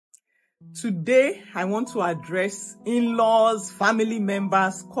Today, I want to address in-laws, family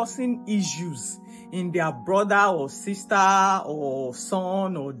members causing issues in their brother or sister or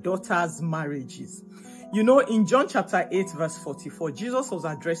son or daughter's marriages. You know, in John chapter 8, verse 44, Jesus was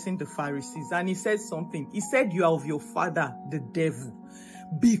addressing the Pharisees and he said something. He said, "You are of your father, the devil."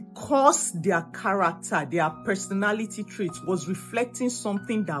 Because their character, their personality traits was reflecting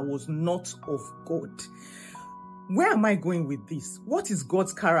something that was not of God. Where am I going with this? What is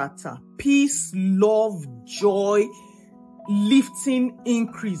God's character? Peace, love, joy, lifting,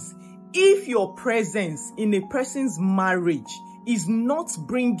 increase. If your presence in a person's marriage is not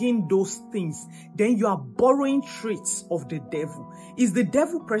bringing those things, then you are borrowing traits of the devil. It's the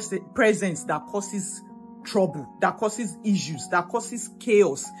devil presence that causes trouble, that causes issues, that causes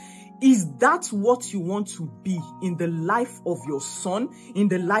chaos. Is that what you want to be in the life of your son, in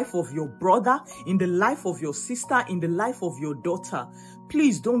the life of your brother, in the life of your sister, in the life of your daughter?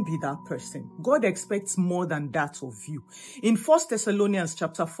 Please don't be that person. God expects more than that of you. In 1 Thessalonians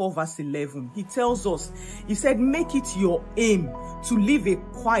chapter 4 verse 11, he tells us, he said, make it your aim to live a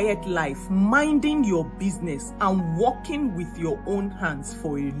quiet life, minding your business and working with your own hands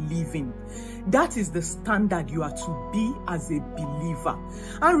for a living. That is the standard you are to be as a believer.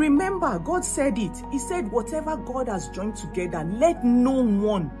 And remember, God said it. He said, whatever God has joined together, let no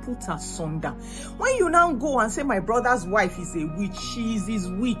one put asunder. When you now go and say, my brother's wife is a witch, she is his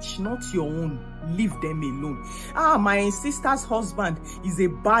witch, not your own. Leave them alone. My sister's husband is a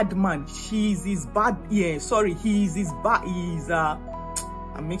bad man. She is his bad. He is his bad.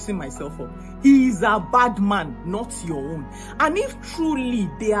 I'm mixing myself up. He is a bad man, not your own. And if truly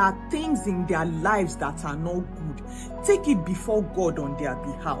there are things in their lives that are not good, take it before God on their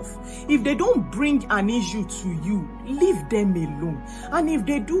behalf. If they don't bring an issue to you, leave them alone. And if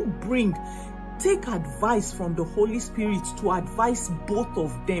they do bring, take advice from the Holy Spirit to advise both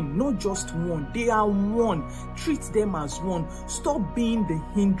of them, not just one. They are one. Treat them as one. Stop being the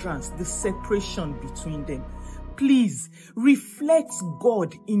hindrance, the separation between them. Please reflect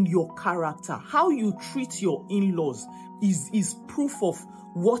God in your character. How you treat your in-laws is proof of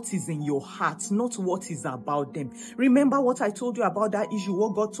what is in your heart, not what is about them. Remember what I told you about that issue,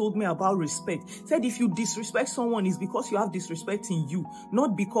 what God told me about respect. He said if you disrespect someone, it's because you have disrespect in you,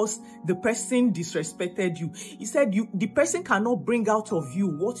 not because the person disrespected you. He said the person cannot bring out of you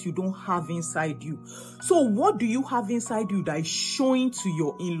what you don't have inside you. So what do you have inside you that is showing to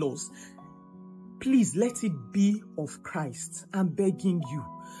your in-laws? Please let it be of Christ. I'm begging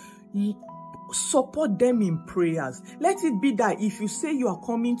you. Support them in prayers. Let it be that if you say you are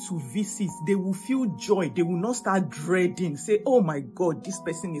coming to visit, they will feel joy. They will not start dreading. Say, oh my God, this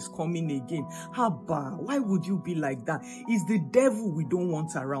person is coming again. Haba, why would you be like that? It's the devil we don't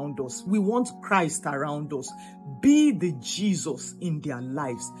want around us. We want Christ around us. Be the Jesus in their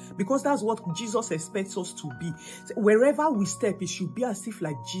lives, because that's what Jesus expects us to be. Wherever we step, it should be as if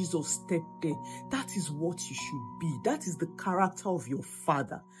like Jesus stepped there. That is what you should be. That is the character of your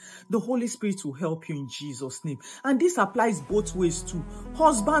Father. The Holy Spirit will help you in Jesus' name. And this applies both ways too.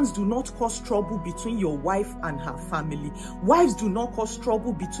 Husbands, do not cause trouble between your wife and her family. Wives, do not cause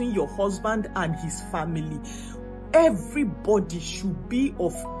trouble between your husband and his family. Everybody should be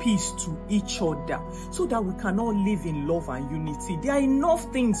of peace to each other so that we can all live in love and unity. There are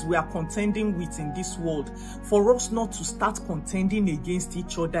enough things we are contending with in this world for us not to start contending against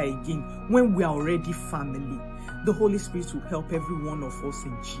each other again when we are already family. The Holy Spirit will help every one of us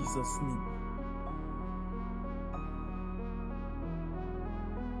in Jesus' name.